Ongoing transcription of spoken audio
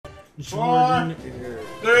4,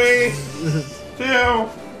 3, 2,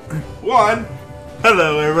 1.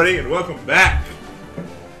 Hello, everybody, and welcome back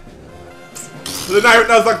to the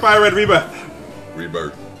Nuzlocke Fire Red Rebirth.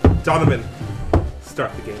 Rebirth. Donovan,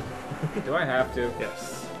 start the game. Do I have to?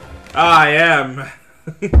 Yes. I am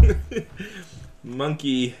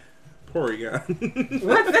Monkey Porygon.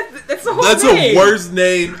 What? That's the whole That's name. the worst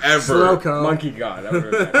name ever. Slowco. Monkey God. I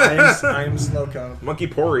I am Slowco. Monkey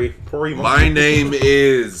Pory. Pory Monkey. My name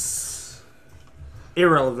is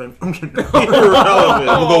Irrelevant. I'm kidding. Irrelevant. I'm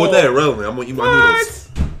gonna go with that. Irrelevant. I'm gonna eat my noodles.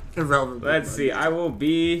 Irrelevant. Let's see. I will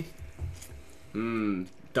be.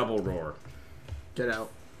 Double roar. Get out.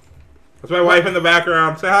 That's my wife in the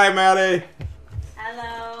background. Say hi, Maddie.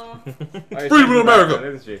 Hello. Freedom in America.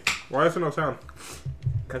 Isn't she? Why is there no sound?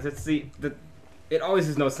 Because it's it always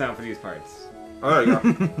is no sound for these parts. Oh, there you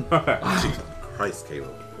go. Jesus Christ,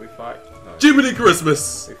 Caleb. We fought. No. Jiminy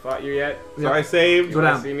Christmas. We fought you yet? So I saved. You Go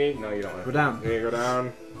wanna down. See me? No, you don't. Go down. Yeah, go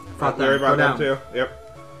down. Fought Worry them. about Go them down. too.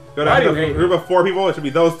 Yep. Go Why down. do To you a hate group of 4 people. It should be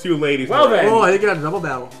those 2 ladies. Well then. Oh, I think you got a double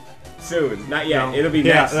battle. Soon. Not yet. No. It'll be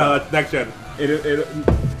Yeah, next. no, that's next gen. It'll.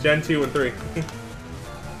 Gen 2 and 3.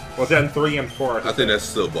 Well, Gen 3 and 4. I think that's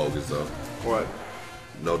still bogus though. What?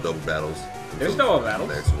 No double battles. There's Until no battles.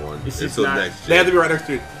 Next one. It's just Until not- next They have to gen. be right next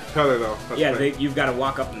to each other, though. That's Yeah, the thing. you've got to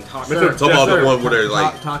walk up and talk. Sir. Talk about Yes, the one where they're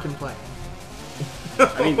like. Talk and play.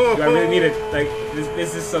 I mean, do I really need it? Like,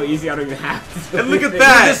 this is so easy. I don't even have to. And look at You're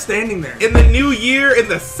that! just standing there. In the new year, in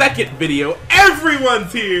the second video,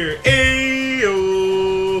 everyone's here!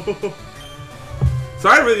 Ayo! So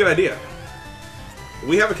I had a really good idea.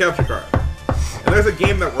 We have a capture card. And there's a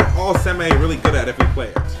game that we're all really good at if we play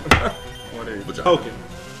it. What are you? Good job. Pokken.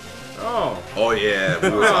 Oh. Oh yeah. We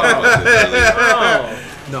were talking about this earlier. Oh.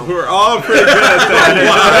 No. We're all pretty good at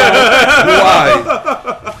that.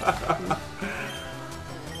 Why?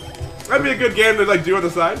 That'd be a good game to like do on the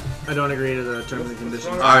side. I don't agree to the terms and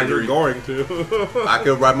conditions. I You're agree. going to. I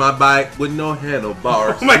could ride my bike with no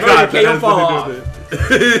handlebars. Oh my No, god, you can't that has fall nothing to do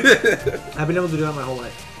with it. I've been able to do that my whole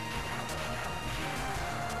life.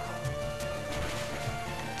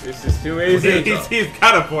 This is too easy. He's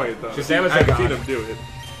got a point though. Shazam is I a can see god. him do it.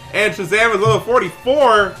 And Shazam is level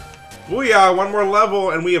 44. Booyah, one more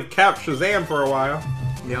level, and we have capped Shazam for a while.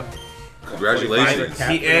 Yep. Congratulations.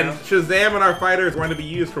 Cap- And Shazam and our fighter is going to be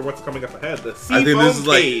used for what's coming up ahead. The I think this is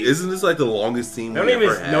like, Cave. isn't this like the longest team They we don't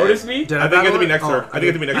ever even had? notice me. Did I think it has to be battle next her? to her. I think it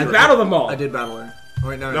has to be next I to her. battle them all. I did battle her. Oh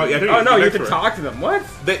wait, no. No, yeah, I think Oh no, you next can to her. talk to them. What?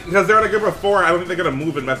 Because they're in a group of 4, I don't think they're going to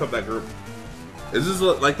move and mess up that group. Is this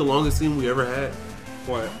like the longest team we ever had?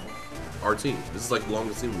 What? Our team. This is like the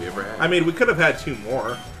longest team we ever had. I mean, we could have had 2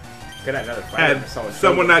 more. Could have another fighter. Had if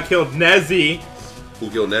someone not killed Nezzy. Who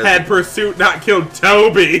killed Nessie? Had Pursuit not killed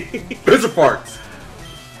Toby. Pizza parts.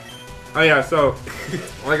 Oh yeah, so,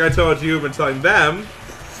 like I told you, I've been telling them,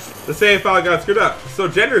 the same file got screwed up. So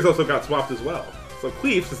genders also got swapped as well. So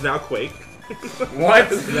Queefs is now Quake. What?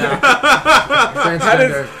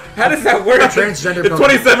 Transgender. How does that work? Transgender. It's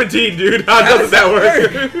Pokemon. 2017, dude. How does that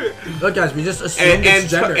work? Look, guys, we just assumed it's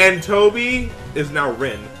gender. And Toby is now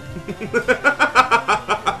Rin.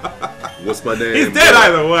 What's my name? He's dead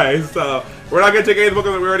either way, so we're not gonna take any of the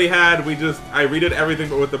Pokemon that we already had. We just I redid everything,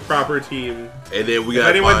 but with the proper team. And then we If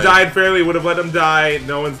got. anyone died fairly, would have let them die.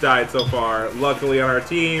 No one's died so far. Luckily on our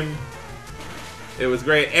team. It was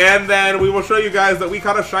great. And then we will show you guys that we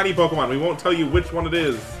caught a shiny Pokemon. We won't tell you which one it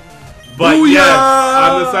is. But Booyah! yes,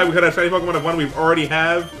 on this side we caught a shiny Pokemon of one we've already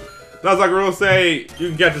have. Nuzlocke rules say you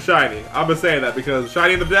can catch a shiny. I'm just saying that because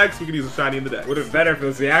shiny in the decks, we can use a shiny in the deck. Would have been better if it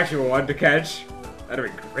was the actual one to catch. That'd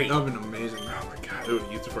have been great. That would have been amazing. Oh my god, it would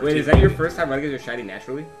have used it for a Wait, team. is that your first time running as your shiny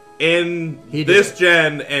naturally? In He did this it.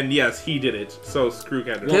 gen, and yes, he did it. So screw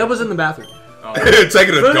Kendrick. Caleb was in the bathroom. Oh. Taking a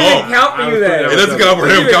Doesn't even dog. count for I you was then. putting It doesn't count for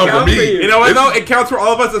him. Doesn't Count even for me. you. You know what? This- No, it counts for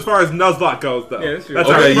all of us as far as Nuzlocke goes, though. Yeah, that's true. That's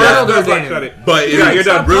Okay, our yeah. first Nuzlocke Damn. shutty. But Yeah, you're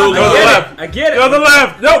done. Real Go to the I left. get it. I get it. Go to the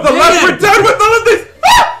left. No, the left. We're done with all of this.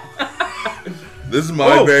 This is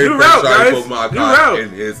my Oh, very new first route, shiny guys. Pokemon I New caught route. in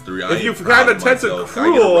history. If you find a tense and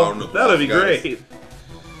cruel, that'll be great.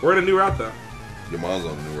 We're in a new route, though. Your mom's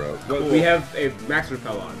on the new route. Well, we have a max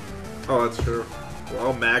repel on. Oh, that's true.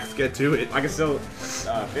 Well, Max, get to it. I can still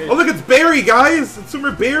fish. Oh, look, it's Barry, guys. It's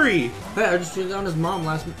Super Barry. Hey, I just took down his mom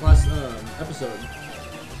last episode.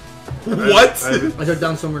 What? I took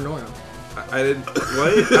down Summer Noya. I didn't.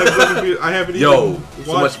 What? I'm so confused. I haven't Yo, even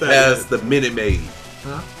so much watched that past yet. the Minute Maid.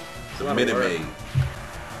 Huh? Minute Maid.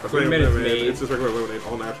 That's not even Minute lemonade. Maid. It's just regular lemonade,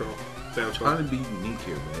 all natural. Sam's Trying fun. to be unique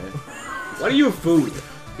here, man. What are you food?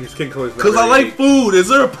 His skin color's Because I like food. Is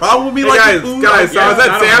there a problem with me Hey liking food? guys, so I was Yeah, at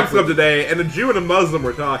I don't Sam's like Club food. today, and a Jew and a Muslim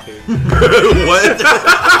were talking. What?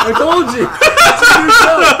 I told you.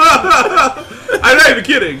 I'm not even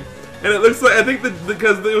kidding. And it looks like, I think that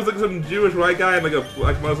because it was like some Jewish white guy and like a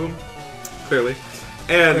black Muslim, clearly.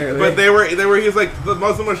 And but they were he's like the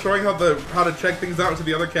Muslim was showing how to check things out to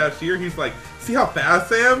the other cashier. He's like, see how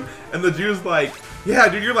fast I am? And the Jew's like, yeah,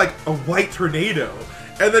 dude, you're like a white tornado.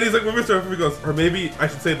 And then he's like, Mr. He goes, or maybe I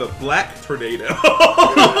should say the black tornado. And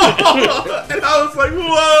I was like,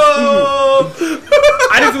 whoa!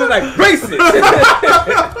 I just look like racist.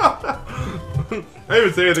 I didn't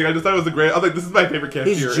even say anything. I just thought it was a great. I was like, this is my favorite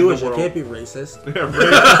cashier He's Jewish. in the It world. can't be racist. Yeah,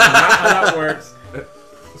 right. Not how that works.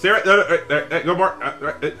 Sarah, go more.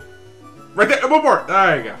 Right there, one more.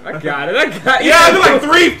 There you go. I got it. I got it. Yeah, I did like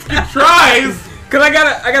 3 tries. Cause I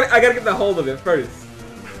gotta get the hold of it first.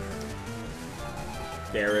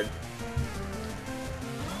 Garrett.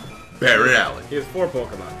 Barrett Allen. He has 4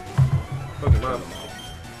 Pokemon. Pokemon.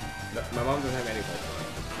 My mom doesn't have any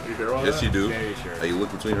Pokemon. You sure about Yes, that? you do. Very sure. Hey, you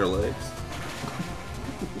look between her legs.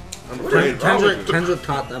 I'm afraid. Kendrick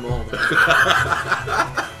caught them all.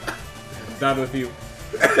 I'm done with you.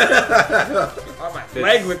 Oh, my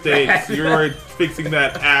leg with that. You're fixing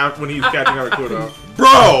that app when he's catching Articuno.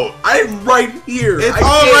 Bro, I'm right here. It's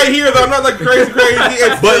all right here, though. I'm not like crazy.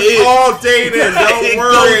 It's But just it- all dated. Don't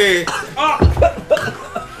worry.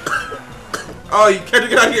 Oh, you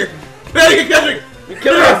Kendrick, get out of here. Get out of here, Kendrick. You're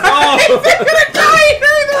killing us all.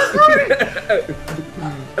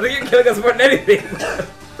 I think you're killing us more than anything.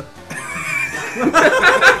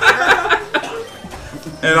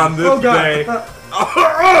 And on this day, it's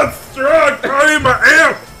strong. I need my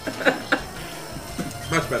amp.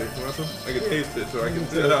 Much better. You want some? I can taste it, so I can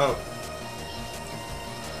tell.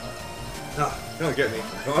 Ah, don't get me.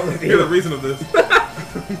 You're the reason of this. It's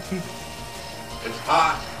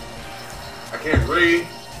hot. I can't breathe.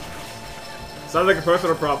 Sounds like a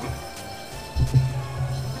personal problem.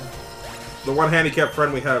 The one handicapped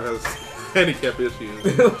friend we have has handicap issues.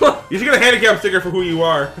 You should get a handicap sticker for who you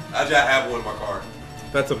are. I just have one in my car.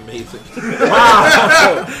 That's amazing.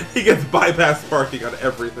 Wow. He gets bypass parking on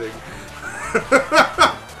everything.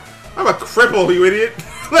 I'm a cripple, you idiot.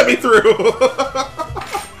 Let me through. I'm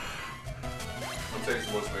taking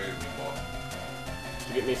some more spaghetti meatball.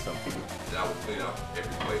 You get me some. And I will clean out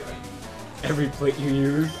every plate I use. Every plate you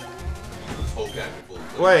use. Use this whole cabinet full of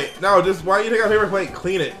plates. Wait, no, just why don't you take out a paper plate,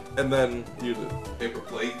 clean it, and then use it. Paper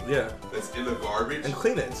plate Yeah. that's in the garbage. And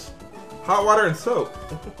clean it. Hot water and soap.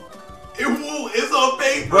 It's a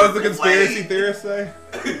paper What does the conspiracy plate. theorist say?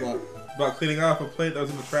 About cleaning off a plate that was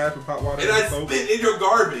in the trash with hot water And and I soap? spit in your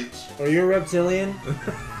garbage. Are you a reptilian?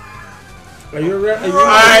 Are you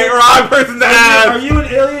Alright, wrong person to ask! you an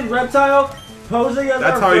alien reptile posing as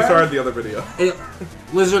That's how he started the other video.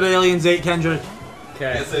 Lizard aliens ate Kendrick.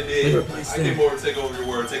 Okay. Yes, I did. I came over to take over your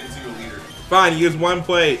word. Take it to your leader. Fine, use one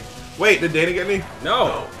plate. Wait, did Dana get me?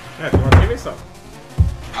 No. Yeah, if you want to Give me some.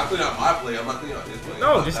 I clean out my plate. I'm not cleaning out his plate.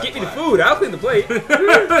 No, I'm just not get me the that food. I'll clean the plate.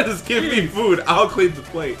 Just give me food. I'll clean the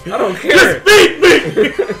plate. I don't care. Just feed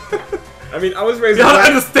me! I mean, I was raised You in don't black.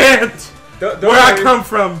 understand Don't where I worry. come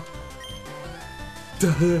from.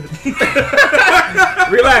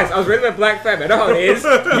 Relax. I was raised by a black family. I know how it is.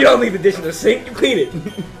 You don't leave the dish in the sink. You clean it.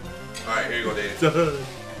 Alright, here you go, Dave.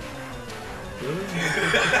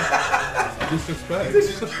 Disrespect.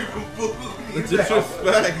 Disrespect.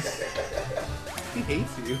 Disrespect. He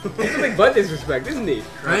hates you. It's nothing but disrespect, isn't he?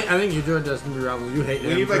 Right? I think you're doing Destiny Rival. You hate We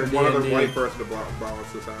him need like for one other D&D. white person to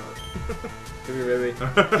balance this out. Do we really?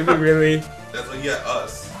 Do we really? That's like, yeah,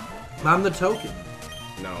 us. I'm the token.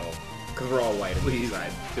 No. Because we're all white on the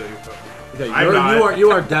inside. Kill yourself. Yeah, I'm not.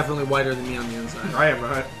 you are definitely whiter than me on the inside. I am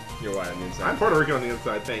not. You're white on the inside. I'm Puerto Rican on the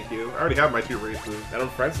inside, thank you. I already have my 2 races. And I'm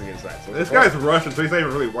French on the inside. So This guy's Russian, so he's not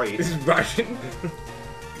even really white. This is Russian.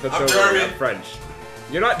 But I'm so German. I'm French.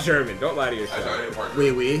 You're not German. Don't lie to I yourself. started a partner.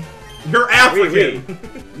 Wee wee. You're African.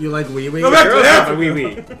 You like wee wee? No, that's Girls have a African. wee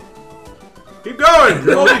wee. Keep going.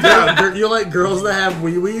 Hold me down. You like girls that have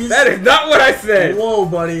wee wees? That is not what I said. Whoa,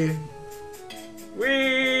 buddy.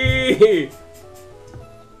 Wee.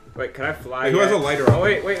 Wait, can I fly? Who has yet? a lighter on? Oh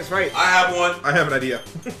wait, it's right. I have one. I have an idea.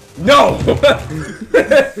 No.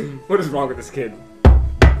 What is wrong with this kid?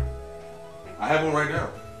 I have one right now.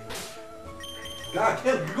 God,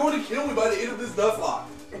 Kim, you're going to kill me by the end of this Nuzlocke.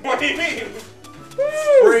 What do you mean?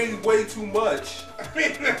 Spraying way too much. I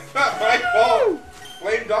mean, that's not my fault.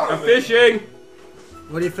 Blame I'm Donovan. fishing.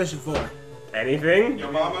 What are you fishing for? Anything?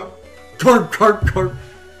 Your mama? Carp, carp, carp.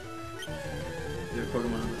 Your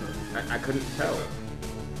Pokemon. I couldn't tell.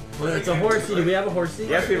 Well, it's a horsey. Do we have a horsey?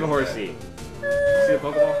 Yes, we have a horsey. See the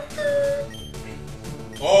Pokeball?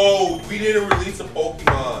 Oh, we didn't release a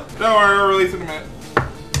Pokemon. Don't worry, we're releasing them.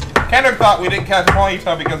 Kendrick thought we didn't catch a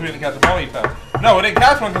Ponyta because we didn't catch a Ponyta. No, we didn't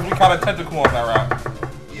catch one because we caught a Tentacool on that route.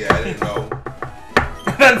 Yeah, I didn't know.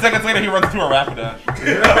 10 seconds later, he runs to a Rapidash.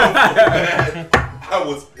 Man, I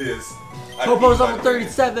was pissed. Popo's level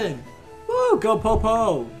 37. Woo, go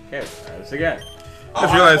Popo. Okay, try this again. I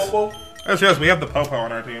just realized we have the Popo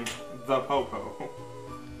on our team. The Popo.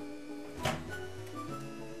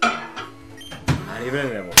 Not even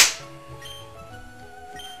a nibble.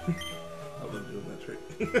 I love doing that trick.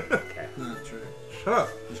 Okay. Not true. Shut up.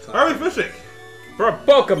 Why are we fishing? For a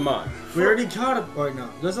Pokemon. We already caught it. Wait, no.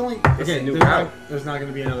 There's only. This Okay, is a new there's not going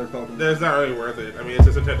to be another Pokemon. It's not really worth it. I mean, it's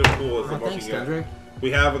just a tentative tool. It's the Oh, most thanks, you get. Kendrick.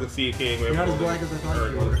 We have a Sea King. We You're have not as Golden- black as I thought or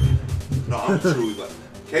you Golden. were. No, I'm truly like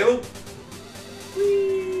Caleb.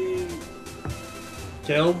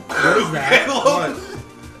 Caleb, what is that? Caleb,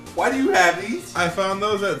 why do you have these? I found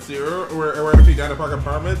those at Zero. We're actually down to Park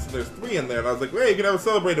Apartments. And there's 3 in there, and I was like, "Hey, you can have a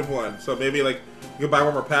celebrative one." So maybe like you can buy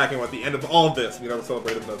one more pack, and at the end of all of this, you can have a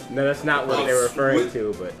celebrative one. No, that's not what they were referring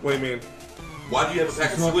to, but... What do you mean? Why do you have a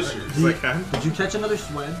pack of swishers? Like, huh? Did you catch another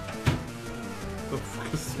swim? The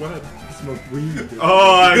fuck is sweat? Smoke weed. Dude.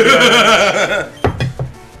 Oh my god.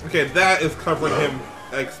 Okay, that is covering him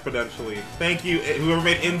exponentially. Thank you, whoever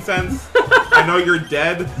made incense. I know you're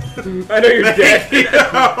dead. I know you're dead.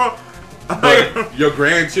 But your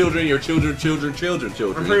grandchildren, your children.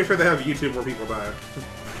 I'm pretty sure they have YouTube where people die.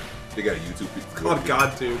 They got a YouTube. It's called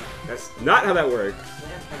GodTube. That's not how that works.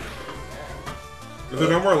 Is there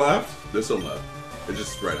no more left? There's some left. It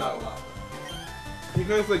just spread out. You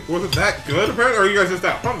guys like, was it that good apparently, or are you guys just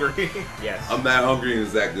that hungry? Yes. I'm that hungry and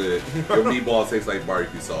it's that good. Your meatballs taste like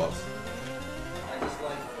barbecue sauce.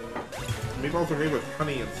 Meatballs are made with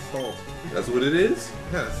honey and salt. That's what it is?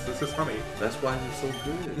 Yes, this is honey. That's why they're so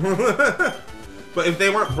good. But if they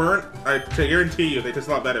weren't burnt, I guarantee you they taste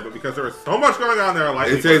a lot better. But because there was so much going on there, I like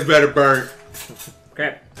It tastes better burnt.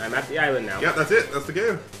 Okay, I'm at the island now. Yeah, that's it. That's the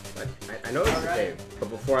game. I know it's the cave, but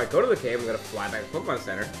before I go to the cave, I'm gonna fly back to Pokemon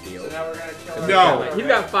Center. Deal. Now we're gonna kill No. He's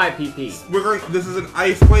got 5 PP. We're going. This is an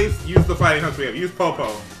ice place. Use the fighting hunts we have. Use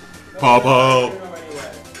Popo. Popo.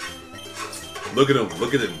 Look at him.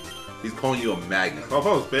 Look at him. He's calling you a magnet.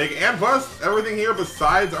 Popo's big, and plus everything here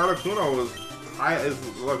besides Articuno is high, is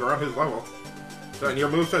like around his level. So, and your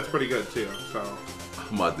moveset's pretty good too. So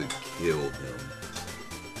I'm about to kill him.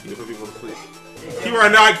 you put people to sleep. You are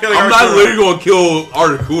not killing. I'm Articuno. not literally gonna kill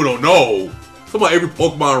Articuno. No. Somebody every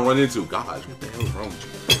Pokemon I run into. Gosh, what the hell is wrong with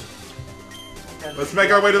you? Let's make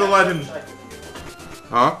our way to the legend.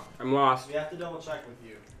 Huh? I'm lost. We have to double check with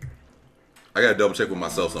you. I gotta double check with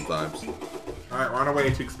myself sometimes. Alright, we're on our way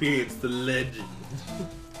to experience the legend.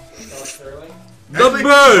 The Actually,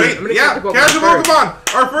 bird! wait, yeah, catch the Pokemon catch the first.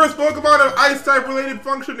 Pokemon! Our first Pokemon of Ice-type related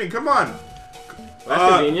functioning, come on!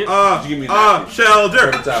 That's convenient. Did you give me that? Shelter!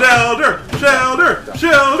 Every time. Shelter! Shelter!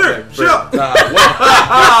 Shelter! Shelter!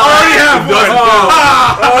 Already have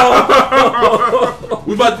one!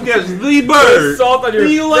 We about to catch the bird! Salt on your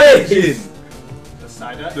The face.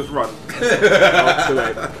 legend! Just run. Oh, too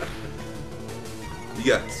late.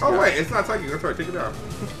 Yes. Oh wait, it's not psychic, that's right, take it down.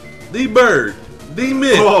 The bird! The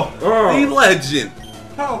myth! Oh. The legend!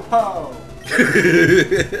 Popo.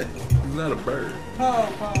 He's not a bird.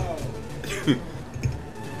 Popo.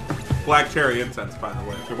 Black cherry incense, by the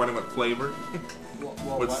way. If you're wondering what flavor.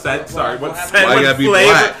 What scent? what- Sorry, what what happened- scent? Why What you gotta be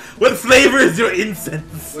flavor? black? What flavor is your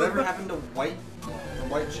incense? Whatever happened to the white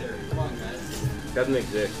cherry? Come on, guys. Doesn't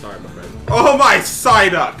exist. Sorry, my friend. Oh my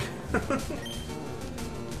Psyduck!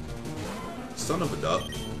 Son of a duck.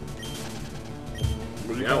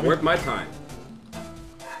 Not worth my time.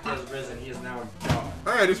 He has risen. He is now a dog.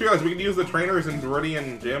 Alright, I just realized we can use the trainers in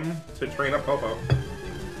Viridian Gym to train up Popo.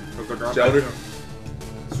 Because they're gone Shelter? back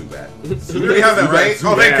Too bad. now. We already have that, right?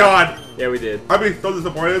 Oh, thank Yeah. God! Yeah, we did. I'd be so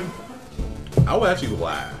disappointed. I would actually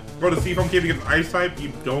laugh. Go to Seafoam Cave to get an ice type,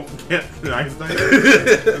 you don't get an ice type.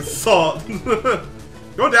 It's salt.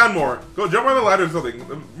 Go down more. Go jump on the ladder or something.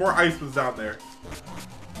 More ice was down there.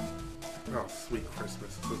 Oh, sweet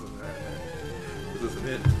Christmas. This isn't it. This isn't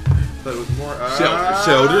it. But it was more.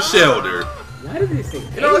 Shelter. Why do these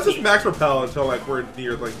things? You know, let's just max repel until like we're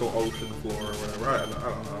near like the ocean floor or whatever. I don't know.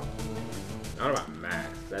 I don't know about max.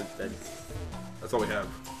 That's all we have.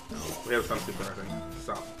 We have some super, I think.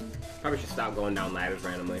 Stop. Probably should stop going down ladders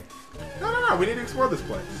randomly. No. We need to explore this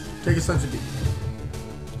place. Take a sense of beat.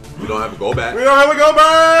 We don't have to go back. We don't have to go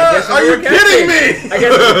back! Are you kidding me? I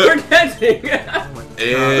guess we're catching.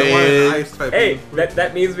 Hey,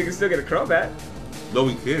 that means we can still get a Crobat. No,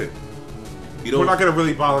 we can't. You We're don't. not gonna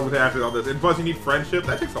really bother with after all this. And plus, you need friendship.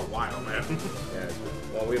 That takes a while, man. Yeah.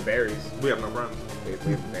 Well, we have berries. We have no friends.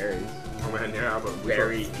 We have berries. Oh man, yeah, but we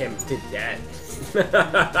Bury him to death.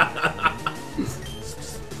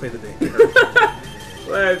 play the day.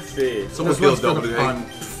 Let's see. Someone This one's feels for dumb the today. pun.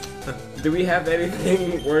 Do we have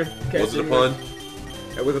anything worth catching? Was it a pun?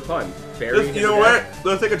 It was a pun. Fairy. You know what?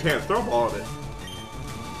 Let's take a chance. Throw a ball at it.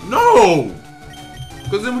 No!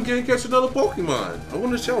 Because then we can't catch another Pokemon. I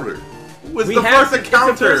want to shelter. It's the first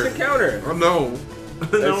encounter. It's the first encounter. I know.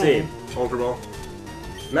 Let's see. Ultra Ball.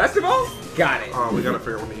 Master Ball? Got it. Oh, we gotta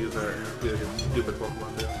figure out when to use that. Stupid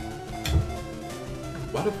Pokemon too.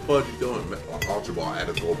 Why the fuck you doing Ultra Ball at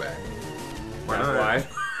a throwback?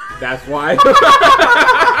 That's why.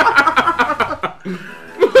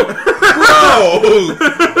 Bro!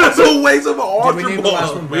 That's a waste of an Ultra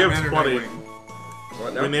Ball. We have 20.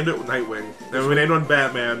 What, no? We named it Nightwing. Then we named one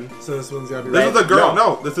Batman. So this one's gotta be This right. is a girl.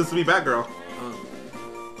 No, this is to be Batgirl.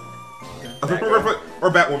 Batgirl. Or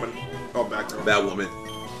Batwoman. Oh, Batgirl. Batwoman.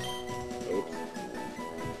 Oops.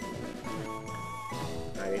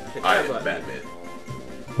 I am Batman.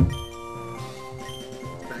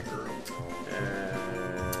 Batgirl.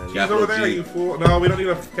 And She's Capital over there, G. you fool. No, we don't need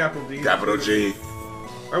a capital G. Capital G.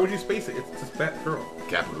 Why would you space it? It's just Batgirl.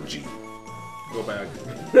 Capital G. Go back.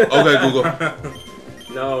 Okay, Google.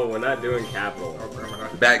 no, we're not doing capital.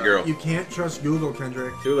 Batgirl. You can't trust Google,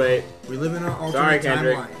 Kendrick. Too late. We live in an alternate Sorry,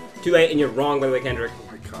 Kendrick. timeline. Too late, and you're wrong, by the way, Kendrick.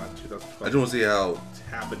 Oh my god, I just want to see how It's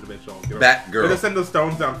happened to Mitchell. Batgirl. Let's send the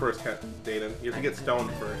stones down first, Dayton. You have to get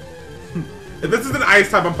stoned first. If this is an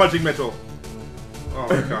ice type, I'm punching Mitchell. Oh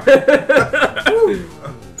my god.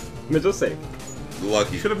 Mitchell's safe.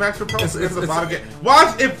 Lucky. Should have maxed repel to the bottom.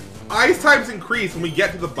 Watch if ice types increase when we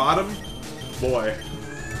get to the bottom. Boy.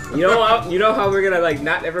 You know how we're gonna like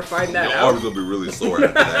not ever find that Your out? arm's gonna be really sore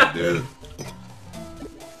after that, dude.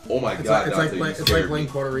 Oh my god, It's Dante, like you playing scared me.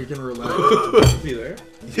 Puerto Rican roulette. Is he there?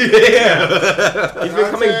 Yeah! He's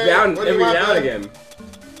been coming down What do you every want, now and man? again.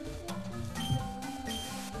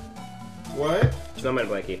 What? Snowman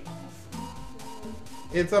blankie.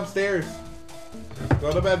 It's upstairs.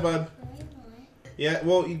 Go to bed, bud. Yeah,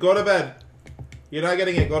 well, you go to bed. You're not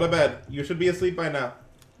getting it. Go to bed. You should be asleep by now.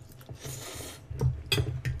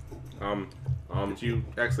 Did you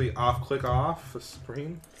actually click off the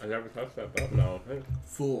screen? I never touched that button. No.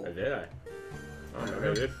 Fool. Or did I? Oh, maybe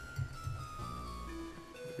I did.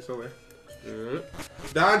 You still there?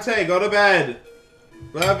 Mm-hmm. Dante, go to bed.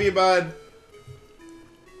 Love you, bud.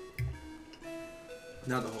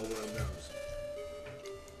 Now the whole world knows.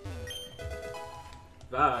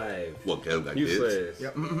 5. What, Kev got kids? Useless.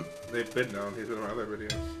 Yep. They've been known. He's in my other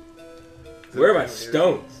videos. Where about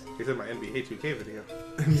stones? He's in my NBA 2K video.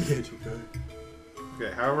 Yeah, you could.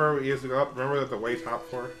 Okay, however he has to go up. Remember that the way top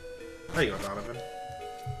floor? There you go, Donovan.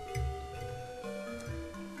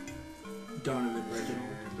 Donovan Reginald.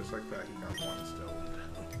 And just like that, he got one stone.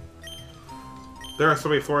 There are so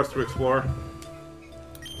many forests to explore.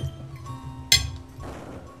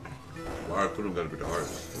 Why could have got to be the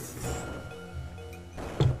hardest?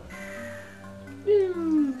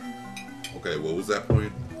 Okay, what was that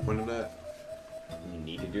point of that? You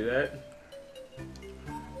need to do that?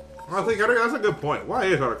 I think that's a good point. Why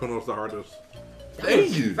is Articuno the hardest?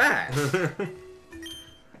 Thank you. Fast. Are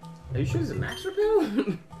you sure it's a max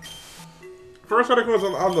repel? First Articuno was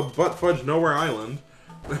on the butt fudge nowhere island,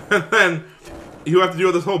 and then you have to do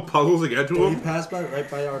this whole puzzles to get to Well, he him. passed right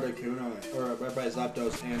by Articuno, or right by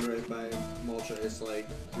Zapdos, and right by Moltres. It's like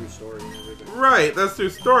through story and everything. Right, that's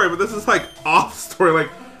through story, but this is like off story. Like,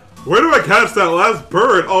 where do I catch that last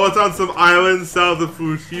bird? Oh, it's on some island south of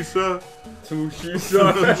Fushisa.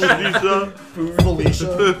 Tushisa. Fushisa. Felicia.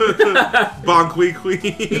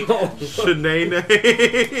 Bonquiqui. No.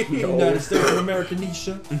 Shanae. United States of America,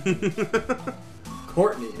 Nisha.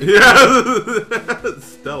 Courtney. Yeah.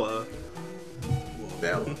 Stella.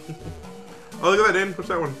 Bella. Oh, look at that, Dan. Push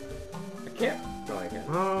that one. I can't. No, I can't.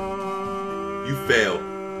 You failed.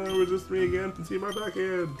 Resist me again and see my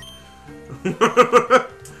backhand.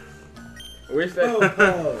 I wish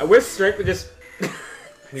that. I wish strength would just.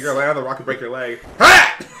 You're gonna land on the rock and break your leg.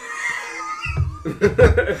 Ha!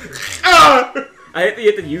 Ah! I hate that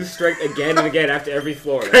you have to use strength again and again after every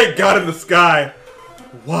floor. Thank God in the sky.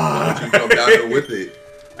 Why don't you come down here with it?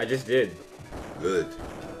 I just did. Good.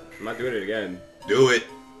 I'm not doing it again. Do it.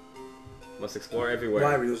 Must explore everywhere.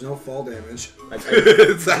 Why? There's no fall damage.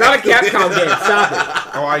 It's not a Capcom game. Stop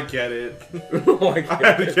it. Oh, I get it. Oh my I god.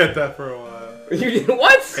 had to get that for a while. You did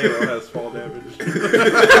what? Halo has fall damage.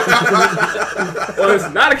 Well, it's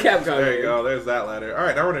not a Capcom There you game. go. There's that ladder. All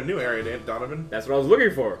right, now we're in a new area, Dan Donovan. That's what I was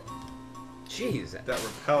looking for. Jeez, that That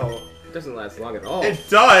repel. doesn't last long at all. It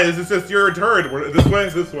does. It's just your turn. We're this way,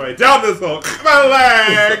 this way, down this hole. My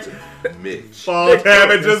leg. Mitch. Fall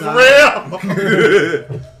damage is real.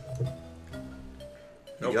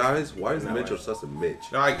 You guys, why is No Mitchell way. such a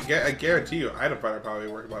Mitch? No, I guarantee you, Item Fighter probably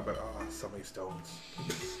working on, but oh, so many stones.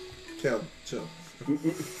 Chill. So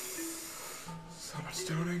So much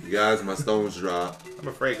stoning. You guys, my stones drop. I'm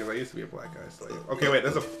afraid because I used to be a black guy slave. Okay, wait,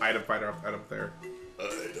 there's an item finder up there.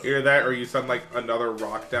 Either that or you send like another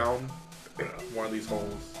rock down one of these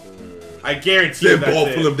holes. I guarantee you Then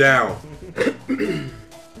that's pull them down.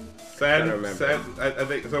 Send. I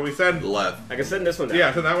think so. We send Left. I can send this one down.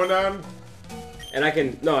 Yeah, send that one down. And I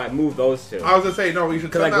can I move those two. I was gonna say no. We should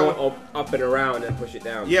Because I send that go one. up and around and push it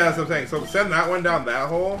down. Yeah, that's what I'm saying. So send that one down that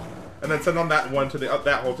hole, and then send on that one to the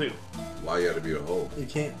that hole too. Why you gotta be a hole? You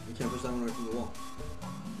can't push that one away from the wall.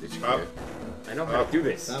 Did you Up. get? I know how to do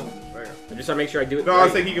this. That one. There you go. I just want to make sure I do it No, right. I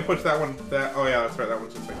was thinking you can push that one. Oh yeah, that's right. That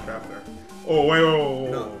one's just like trapped there. Oh wait.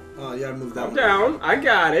 No. Oh, you gotta move that I'm one. down. I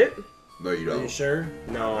got it. No, you Are you don't. sure?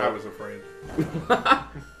 No. I was afraid.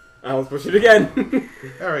 I'll push it again.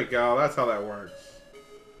 There we go. That's how that works.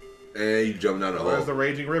 And you jump down the Where's hole. the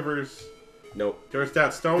raging rivers? Nope. There's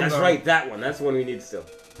that stone. That's though. right. That one. That's the one we need still.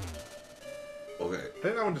 Okay. I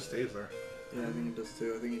think that one just stays there. Yeah, I think it does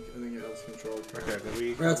too. I think it helps control. Okay, then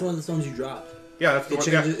we. Or that's one of the stones you dropped. Yeah, that's the It one.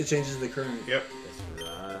 changes. Yeah. It changes the current. Yep. That's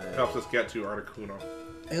right. Helps us get to Articuno.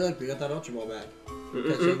 Hey, look, we got that Ultra Ball back.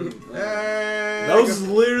 Hey. That was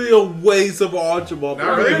literally a waste of Ultra Ball.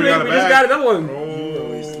 Not really. We We got it just back. got another one.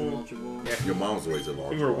 Oh. Ultra Ball. Your mom's a waste of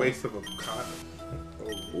Ultra We were a Ball. waste of a cotton.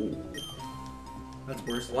 Ooh. That's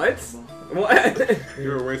worse. than What? Ultra Ball. What? You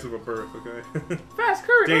were a waste of a birth. Okay. Fast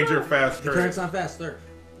current. Danger, fast The current. current's not fast, sir.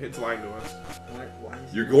 It's lying to us. Why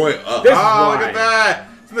is You're going up. This- Oh, look why. at that!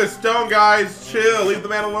 It's the stone guys. Chill. Leave the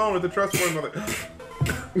man alone with the trust one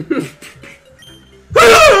another.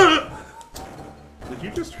 Did you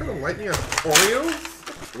just try to light me on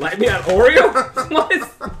Oreos? Light me on Oreo? What?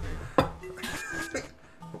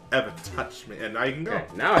 Ever touch me, and now you can go. Okay,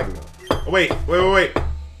 now I can go. Oh, wait.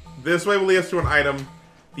 This way will lead us to an item.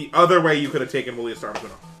 The other way you could have taken will lead us to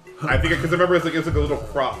Articuno. I think because I remember it's like a little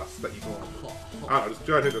cross that you go on. I don't know. Just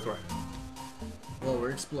try to take this way. Well,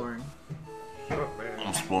 we're exploring. Oh man.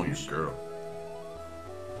 I'm spoiling your girl.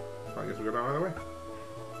 I guess we go down the other way.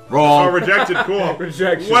 Oh, Wrong. rejected. Cool.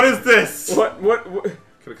 Rejection. What is this? What? Could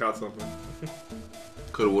have caught something.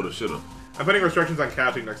 Coulda, woulda, shoulda. I'm putting restrictions on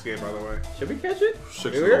catching next game, by the way. Should we catch it?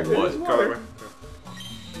 Six Here we are. of what? There's Go the water. way.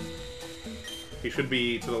 He should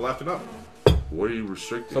be to the left and up. What are you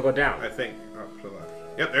restricted? So go down. I think. Oh, to the left.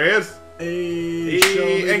 Yep, there he is.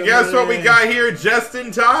 Hey, And guess what we got here just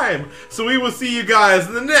in time? So we will see you guys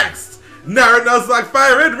in the next Nirate Nuzlocke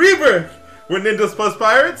Fire Red Rebirth, where ninjas plus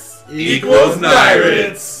pirates Equals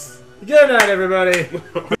Nirates. Good night, everybody.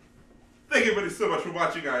 Thank you everybody so much for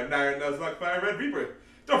watching our Nirate Nuzlocke Fire Red Rebirth.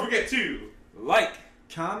 Don't forget to Like.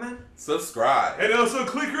 Comment? Subscribe. and also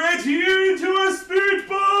click right here into our Spirit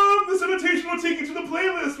Bomb. This annotation will take you to the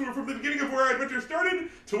playlist where from the beginning of where our adventure started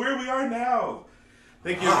to where we are now.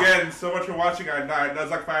 Thank you again so much for watching our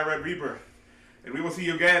Nuzlocke Fire Red Rebirth. And we will see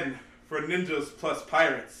you again for Ninjas plus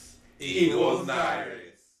Pirates Equals Nirates.